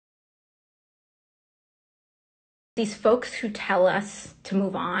these folks who tell us to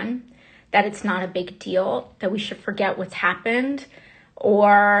move on, that it's not a big deal, that we should forget what's happened,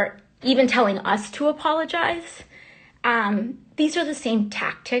 or even telling us to apologize, these are the same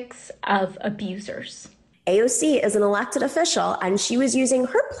tactics of abusers. AOC is an elected official, and she was using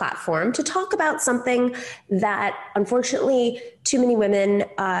her platform to talk about something that, unfortunately, too many women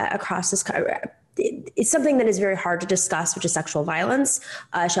across this country, it's something that is very hard to discuss, which is sexual violence.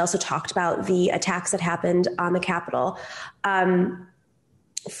 She also talked about the attacks that happened on the Capitol.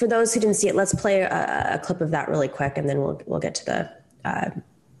 For those who didn't see it, let's play a clip of that really quick, and then we'll get to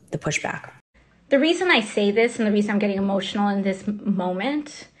the pushback. The reason I say this and the reason I'm getting emotional in this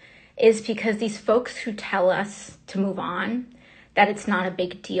moment is because these folks who tell us to move on, that it's not a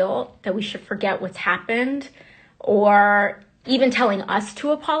big deal, that we should forget what's happened, or even telling us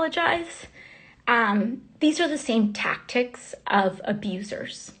to apologize, these are the same tactics of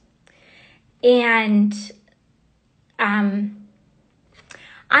abusers. And I'm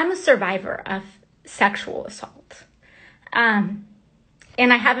a survivor of sexual assault.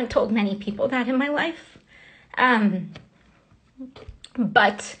 And I haven't told many people that in my life.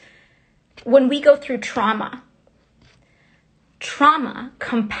 But when we go through trauma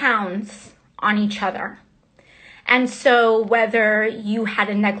compounds on each other. And so whether you had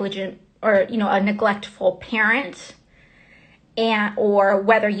a negligent or, a neglectful parent, or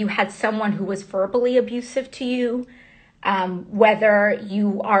whether you had someone who was verbally abusive to you, whether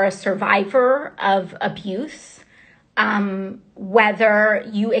you are a survivor of abuse, whether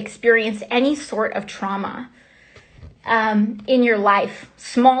you experience any sort of trauma in your life,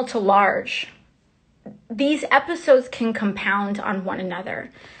 small to large, these episodes can compound on one another.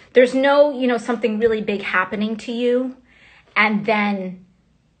 There's no, something really big happening to you, and then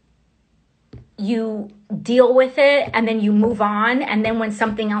you deal with it, and then you move on, and then when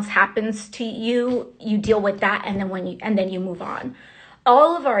something else happens to you, you deal with that, and then you move on.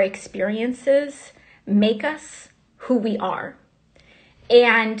 All of our experiences make us who we are.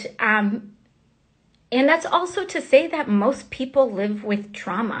 And that's also to say that most people live with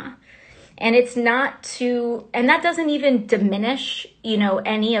trauma. And it's not and that doesn't even diminish,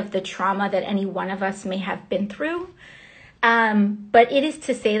 any of the trauma that any one of us may have been through. But it is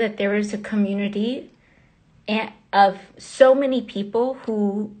to say that there is a community of so many people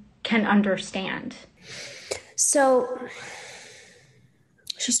who can understand. So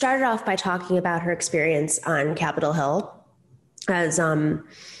she started off by talking about her experience on Capitol Hill as,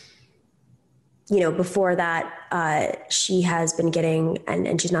 before that, she has been getting,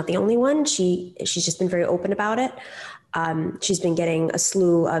 and she's not the only one, she's just been very open about it. She's been getting a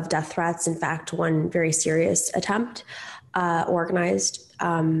slew of death threats. In fact, one very serious attempt, organized.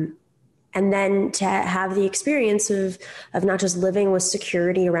 And then to have the experience of not just living with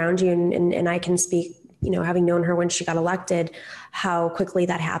security around you. And I can speak, having known her when she got elected, how quickly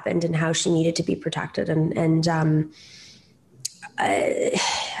that happened and how she needed to be protected.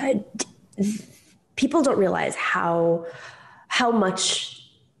 People don't realize how much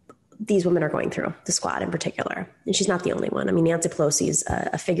these women are going through, the squad in particular. And she's not the only one. I mean, Nancy Pelosi is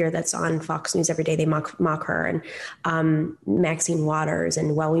a figure that's on Fox News every day. They mock her, and Maxine Waters.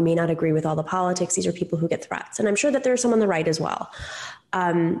 And while we may not agree with all the politics, these are people who get threats. And I'm sure that there are some on the right as well.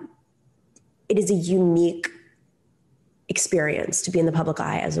 It is a unique experience to be in the public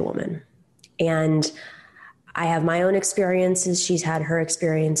eye as a woman. And I have my own experiences. She's had her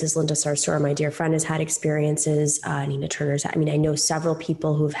experiences. Linda Sarsour, my dear friend, has had experiences. Nina Turner's. I know several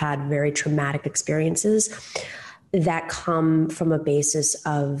people who've had very traumatic experiences that come from a basis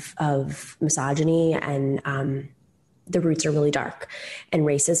of misogyny, and the roots are really dark, and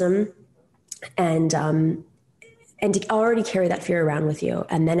racism, and to already carry that fear around with you,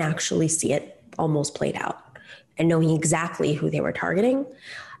 and then actually see it almost played out, and knowing exactly who they were targeting.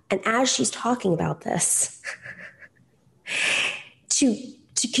 And as she's talking about this, to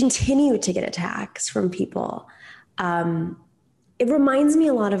continue to get attacks from people, it reminds me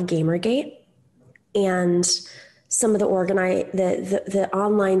a lot of Gamergate and some of the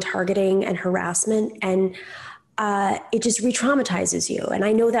online targeting and harassment, and it just re-traumatizes you. And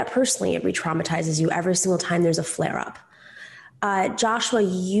I know that personally, it re-traumatizes you every single time there's a flare-up. Joshua,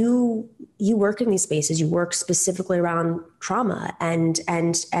 you work in these spaces. You work specifically around trauma, and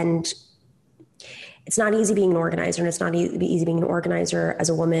it's not easy being an organizer, and it's not easy being an organizer as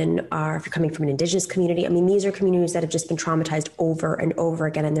a woman, or if you're coming from an Indigenous community. I mean, these are communities that have just been traumatized over and over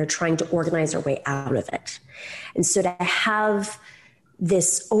again, and they're trying to organize their way out of it. And so to have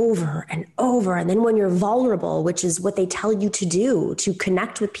this over and over, and then when you're vulnerable, which is what they tell you to do, to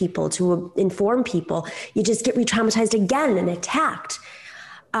connect with people, to inform people, you just get re-traumatized again and attacked.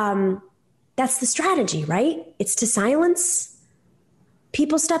 That that's the strategy, right? It's to silence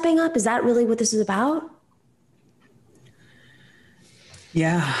people stepping up. Is that really what this is about?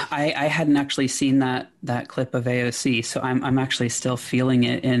 Yeah, I hadn't actually seen that clip of AOC, so I'm actually still feeling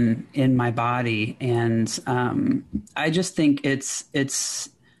it in my body, and I just think it's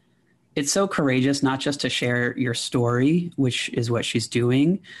so courageous not just to share your story, which is what she's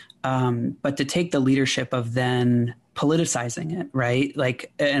doing, but to take the leadership of then politicizing it, right?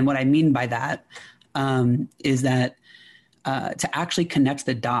 Like, and what I mean by that is that to actually connect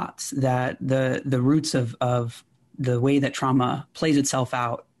the dots, that the roots of the way that trauma plays itself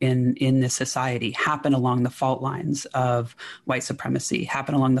out in this society happen along the fault lines of white supremacy,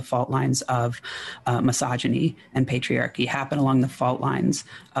 happen along the fault lines of misogyny and patriarchy, happen along the fault lines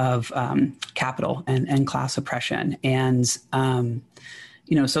of capital and class oppression. And,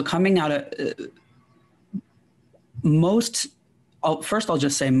 so coming out of first I'll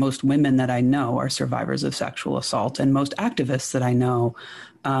just say most women that I know are survivors of sexual assault, and most activists that I know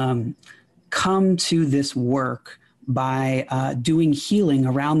come to this work by doing healing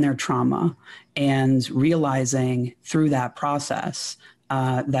around their trauma and realizing through that process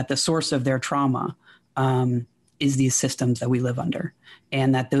that the source of their trauma is these systems that we live under,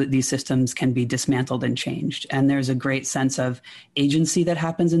 and that these systems can be dismantled and changed. And there's a great sense of agency that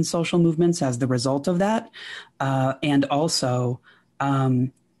happens in social movements as the result of that. And also,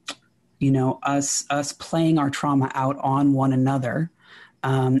 us playing our trauma out on one another.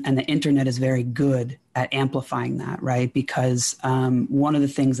 And the internet is very good at amplifying that, right? Because one of the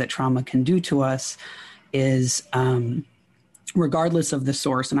things that trauma can do to us is, regardless of the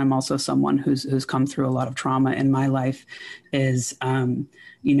source, and I'm also someone who's come through a lot of trauma in my life, is,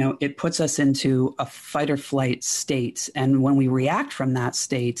 it puts us into a fight or flight state. And when we react from that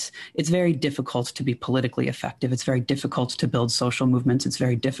state, it's very difficult to be politically effective. It's very difficult to build social movements. It's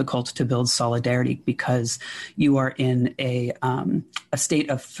very difficult to build solidarity because you are in a state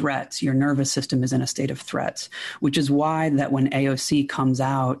of threat. Your nervous system is in a state of threat, which is why that when AOC comes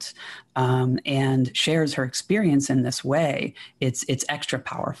out and shares her experience in this way, it's extra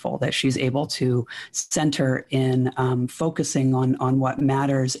powerful that she's able to center in focusing on what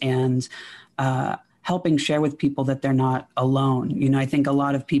matters and helping share with people that they're not alone. I think a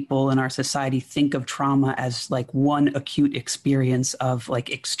lot of people in our society think of trauma as like one acute experience of like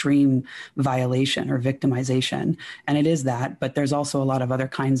extreme violation or victimization. And it is that, but there's also a lot of other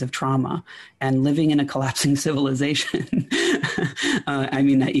kinds of trauma. And living in a collapsing civilization, I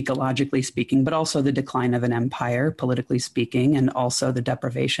mean that ecologically speaking, but also the decline of an empire, politically speaking, and also the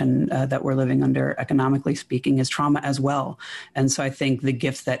deprivation that we're living under economically speaking is trauma as well. And so I think the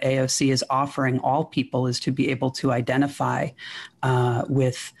gift that AOC is offering all people is to be able to identify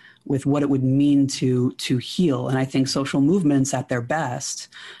with what it would mean to heal. And I think social movements at their best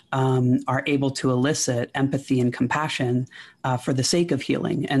are able to elicit empathy and compassion for the sake of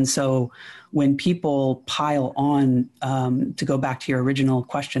healing. And so when people pile on, to go back to your original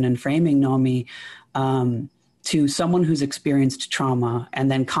question and framing, Nomi, to someone who's experienced trauma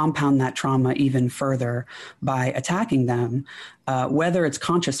and then compound that trauma even further by attacking them, whether it's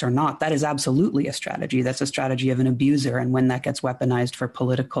conscious or not, that is absolutely a strategy. That's a strategy of an abuser. And when that gets weaponized for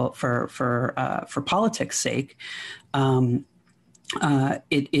politics' sake,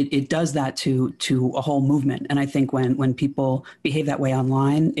 it does that to a whole movement. And I think when people behave that way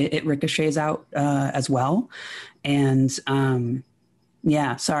online, it ricochets out as well. And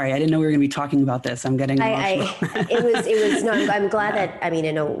yeah, sorry, I didn't know we were going to be talking about this. I'm getting emotional. I'm glad that,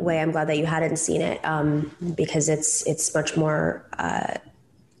 in a way, I'm glad that you hadn't seen it, because it's much more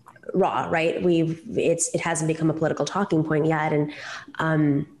raw, right? It hasn't become a political talking point yet. And,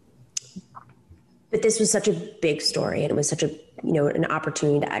 but this was such a big story, and it was such an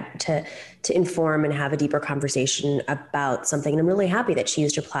opportunity to inform and have a deeper conversation about something. And I'm really happy that she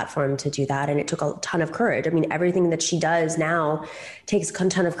used her platform to do that. And it took a ton of courage. Everything that she does now takes a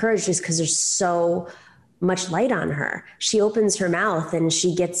ton of courage just because there's so much light on her. She opens her mouth and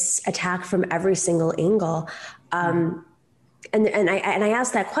she gets attacked from every single angle. And I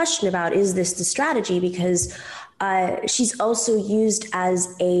asked that question about, is this the strategy? Because she's also used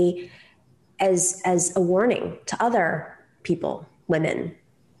as a warning to other people, women,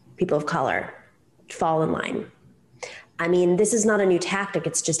 people of color, fall in line. This is not a new tactic.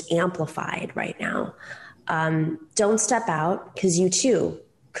 It's just amplified right now. Don't step out, because you too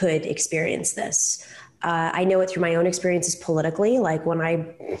could experience this. I know it through my own experiences politically, like when I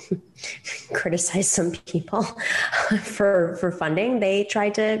criticize some people for funding, they try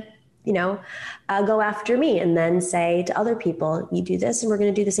to go after me and then say to other people, you do this and we're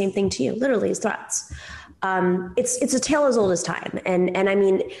going to do the same thing to you. Literally, as threats. It's a tale as old as time. And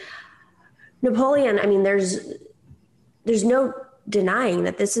Napoleon, I mean, there's no denying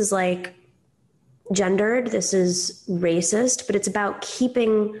that this is like gendered, this is racist, but it's about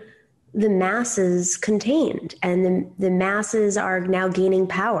keeping the masses contained, and the masses are now gaining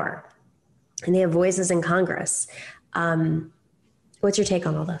power and they have voices in Congress. What's your take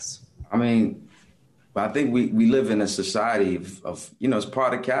on all this? I mean, I think we live in a society of, you know, it's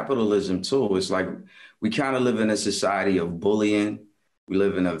part of capitalism too. It's like we kind of live in a society of bullying. We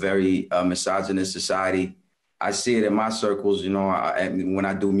live in a very misogynist society. I see it in my circles, you know, when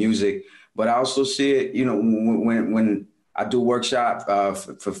I do music, but I also see it, you know, when I do workshop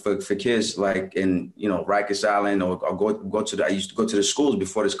for kids, like in, you know, Rikers Island, or I used to go to the schools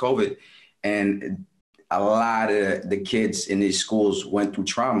before this COVID, and a lot of the kids in these schools went through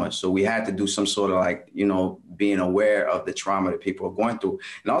trauma. So we had to do some sort of like, you know, being aware of the trauma that people are going through.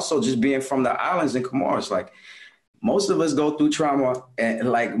 And also just being from the islands in Comoros, like most of us go through trauma,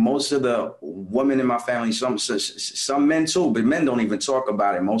 and like most of the women in my family, some men too, but men don't even talk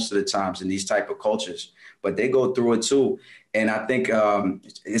about it most of the times in these type of cultures, but they go through it too. And I think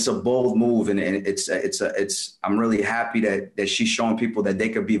it's a bold move, and I'm really happy that she's showing people that they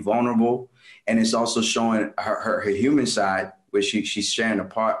could be vulnerable. And it's also showing her human side, where she's sharing a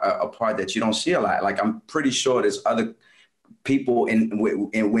part that you don't see a lot. Like, I'm pretty sure there's other people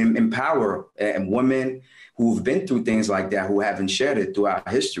in power and women who've been through things like that who haven't shared it throughout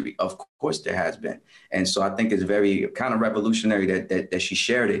history. Of course there has been. And so I think it's very kind of revolutionary that she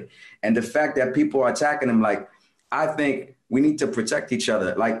shared it. And the fact that people are attacking them, like, I think we need to protect each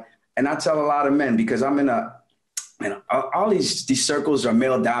other. Like, and I tell a lot of men, because I'm in all these circles are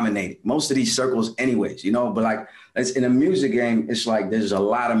male dominated, most of these circles anyways, you know, but like it's in a music game, it's like there's a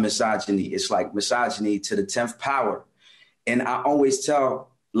lot of misogyny. It's like misogyny to the 10th power. And I always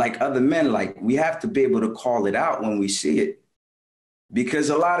tell like other men, like we have to be able to call it out when we see it, because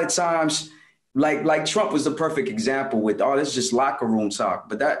a lot of times, like Trump was the perfect example with, oh, this is just locker room talk.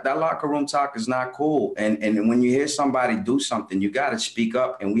 But that locker room talk is not cool. And when you hear somebody do something, you got to speak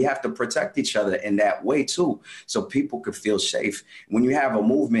up, and we have to protect each other in that way too, so people could feel safe. When you have a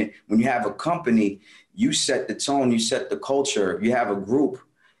movement, when you have a company, you set the tone, you set the culture, you have a group,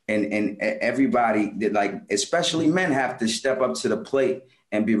 and everybody, like especially men, have to step up to the plate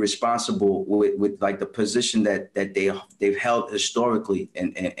and be responsible with like the position that they've held historically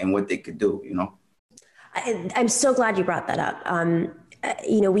and what they could do, you know? I'm so glad you brought that up.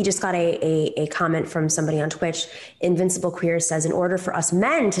 You know, we just got a comment from somebody on Twitch. Invincible Queer says, in order for us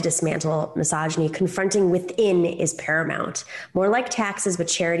men to dismantle misogyny, confronting within is paramount. More like taxes, but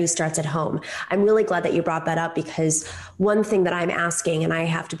charity starts at home. I'm really glad that you brought that up, because one thing that I'm asking, and I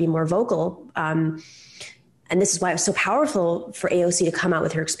have to be more vocal, and this is why it was so powerful for AOC to come out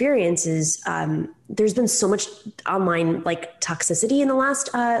with her experiences. There's been so much online like toxicity in the last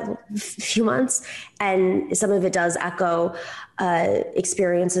few months, and some of it does echo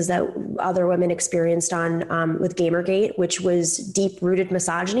experiences that other women experienced with Gamergate, which was deep-rooted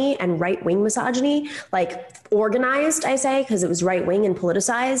misogyny and right-wing misogyny, like organized, I say, because it was right-wing and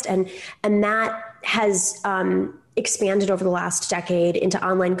politicized, and that has expanded over the last decade into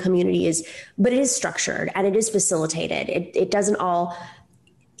online communities, but it is structured and it is facilitated. It doesn't all,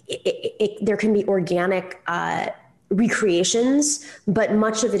 there can be organic recreations, but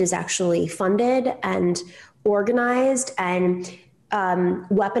much of it is actually funded and organized and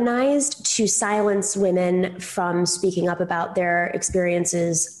weaponized to silence women from speaking up about their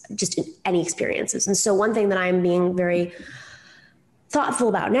experiences, just any experiences. And so one thing that I'm being very thoughtful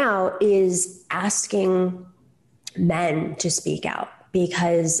about now is asking men to speak out,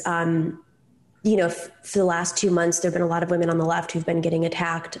 because, you know, for the last 2 months, there have been a lot of women on the left who've been getting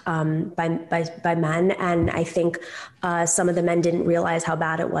attacked by men. And I think some of the men didn't realize how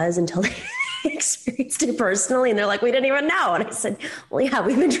bad it was until they experienced it personally. And they're like, we didn't even know. And I said, well, yeah,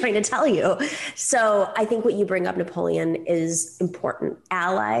 we've been trying to tell you. So I think what you bring up, Napoleon, is important.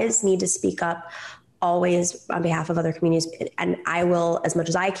 Allies need to speak up always on behalf of other communities. And I will, as much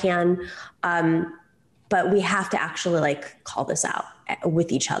as I can, but we have to actually like call this out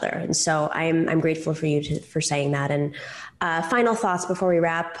with each other. And so I'm grateful for you for saying that. And final thoughts before we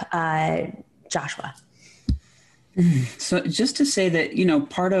wrap, Joshua. So just to say that, you know,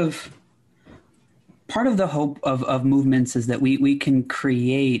 part of the hope of movements is that we can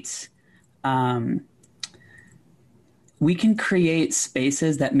create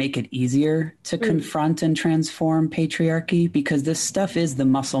spaces that make it easier to confront and transform patriarchy, because this stuff is the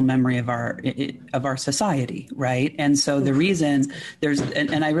muscle memory of our society, right? And so the reason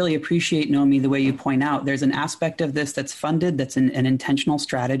and I really appreciate, Nomi, the way you point out, there's an aspect of this that's funded, that's an intentional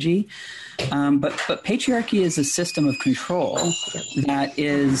strategy, but patriarchy is a system of control that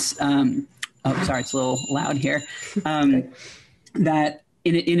is oh, sorry, it's a little loud here. That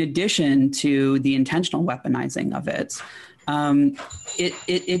in addition to the intentional weaponizing of it,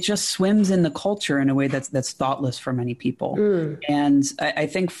 it just swims in the culture in a way that's thoughtless for many people. And I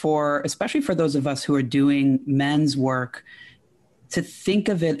think especially for those of us who are doing men's work, to think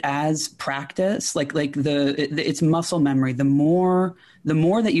of it as practice, like it's muscle memory. The more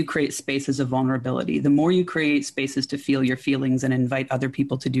that you create spaces of vulnerability, the more you create spaces to feel your feelings and invite other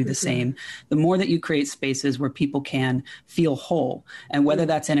people to do the same, the more that you create spaces where people can feel whole. And whether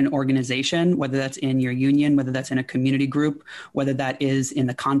that's in an organization, whether that's in your union, whether that's in a community group, whether that is in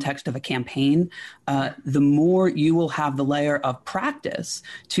the context of a campaign, the more you will have the layer of practice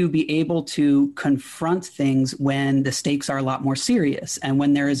to be able to confront things when the stakes are a lot more serious and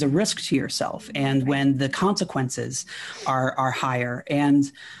when there is a risk to yourself and when the consequences are higher.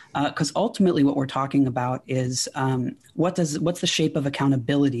 And because ultimately what we're talking about is what's the shape of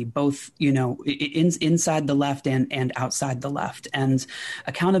accountability, both, inside the left and outside the left. And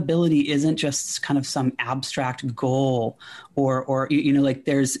accountability isn't just kind of some abstract goal or like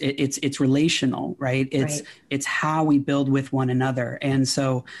it's relational, right? It's how we build with one another. And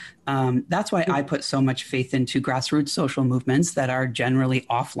so that's why I put so much faith into grassroots social movements that are generally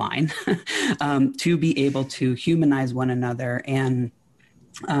offline to be able to humanize one another. And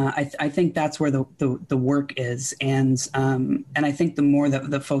I think that's where the work is. And I think the more that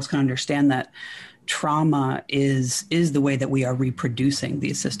the folks can understand that trauma is the way that we are reproducing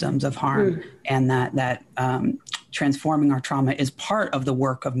these systems of harm, and that transforming our trauma is part of the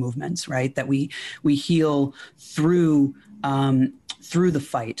work of movements, right? That we heal through the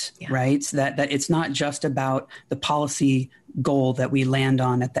fight, right? That it's not just about the policy goal that we land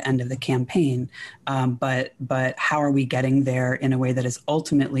on at the end of the campaign, but how are we getting there in a way that is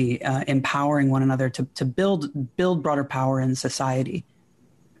ultimately empowering one another to build broader power in society.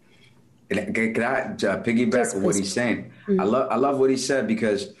 Can I piggyback on what he's saying? I love what he said,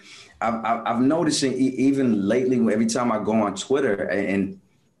 because I've noticing even lately, every time I go on Twitter, and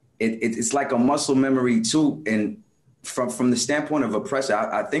it's like a muscle memory too. And from the standpoint of oppressor,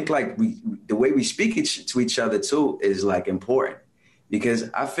 I think like the way we speak to each other too is like important, because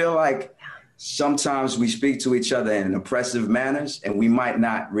I feel like sometimes we speak to each other in oppressive manners and we might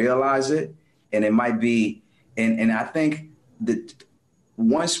not realize it. And it might be, and I think that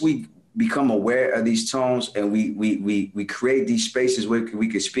once we become aware of these tones and we create these spaces where we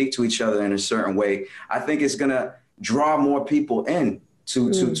could speak to each other in a certain way, I think it's going to draw more people in to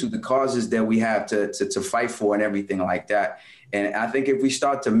the causes that we have to fight for and everything like that. And I think if we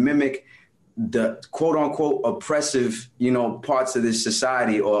start to mimic the quote unquote oppressive, parts of this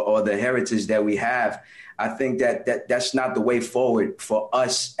society or the heritage that we have, I think that's not the way forward for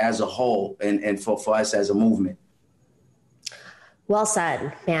us as a whole and for us as a movement. Well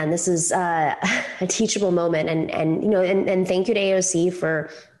said, man. This is a teachable moment, and thank you to AOC for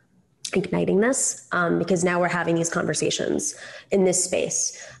igniting this, because now we're having these conversations in this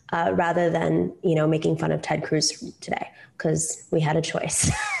space rather than making fun of Ted Cruz today, because we had a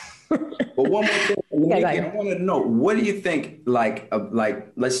choice. But one more thing, I want to know, what do you think? Like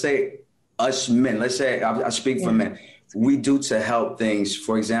let's say us men. Let's say I speak for men. We do to help things.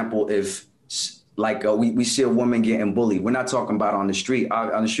 For example, if we see a woman getting bullied, we're not talking about on the streets,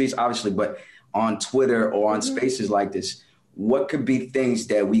 obviously, but on Twitter or on spaces like this, what could be things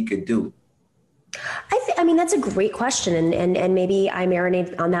that we could do? I mean, that's a great question. And maybe I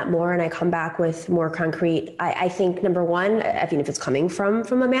marinate on that more and I come back with more concrete. I think number one, I think if it's coming from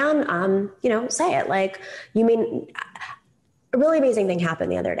a man, say it. Like, you mean, a really amazing thing happened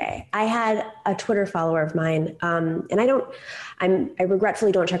the other day. I had a Twitter follower of mine, and I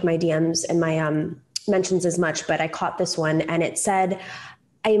regretfully don't check my DMs and my mentions as much, but I caught this one and it said,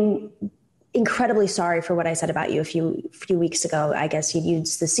 I'm incredibly sorry for what I said about you a few weeks ago. I guess he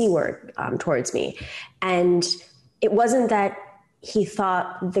used the C word towards me. And it wasn't that he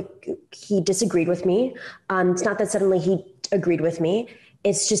thought that he disagreed with me. It's not that suddenly he agreed with me.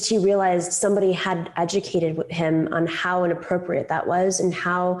 It's just he realized somebody had educated him on how inappropriate that was and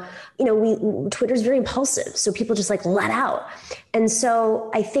how, Twitter's very impulsive. So people just like let out. And so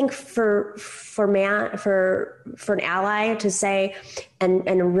I think for an ally to say,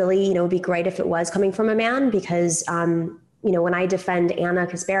 and really, it'd be great if it was coming from a man, because, when I defend Anna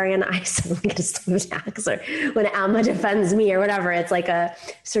Kasparian, I suddenly get a slip of attacks, or when Alma defends me or whatever, it's like a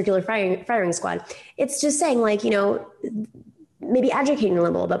circular firing squad. It's just saying maybe educating a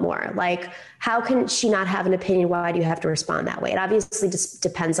little bit more. Like, how can she not have an opinion? Why do you have to respond that way? It obviously just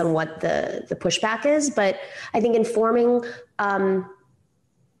depends on what the pushback is, but I think informing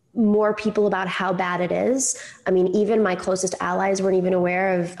more people about how bad it is. I mean, even my closest allies weren't even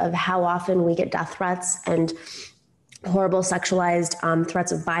aware of how often we get death threats and horrible sexualized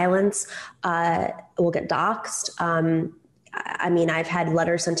threats of violence. We'll get doxxed. I mean, I've had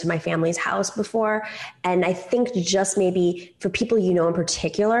letters sent to my family's house before. And I think just maybe for people you know in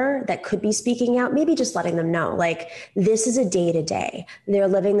particular that could be speaking out, maybe just letting them know, like, this is a day to day. They're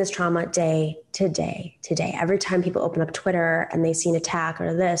living this trauma day to day to day. Every time people open up Twitter and they see an attack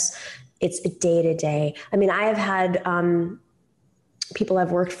or this, it's a day to day. I mean, I have had people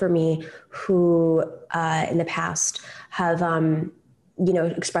have worked for me who in the past have,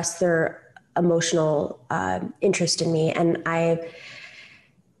 expressed their emotional interest in me, and I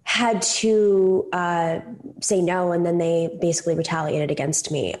had to say no, and then they basically retaliated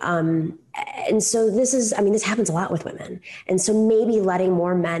against me. And so this happens a lot with women. And so maybe letting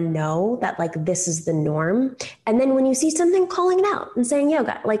more men know that, like, this is the norm. And then when you see something, calling it out and saying,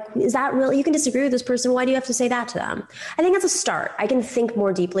 like, is that real? You can disagree with this person. Why do you have to say that to them? I think that's a start. I can think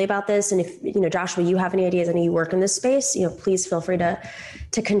more deeply about this. And if, Joshua, you have any ideas, I know you work in this space, please feel free to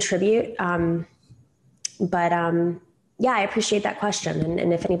contribute. I appreciate that question.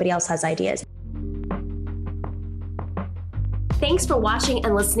 And if anybody else has ideas. Thanks for watching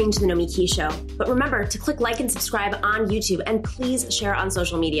and listening to The Nomiki Show. But remember to click like and subscribe on YouTube, and please share on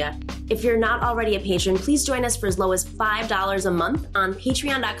social media. If you're not already a patron, please join us for as low as $5 a month on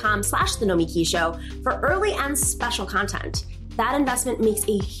patreon.com/The Nomiki Show for early and special content. That investment makes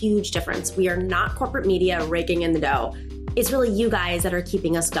a huge difference. We are not corporate media raking in the dough. It's really you guys that are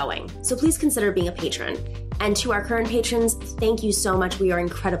keeping us going. So please consider being a patron. And to our current patrons, thank you so much. We are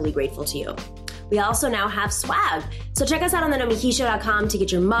incredibly grateful to you. We also now have swag. So check us out on thenomikishow.com to get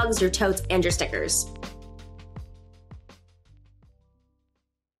your mugs, your totes, and your stickers.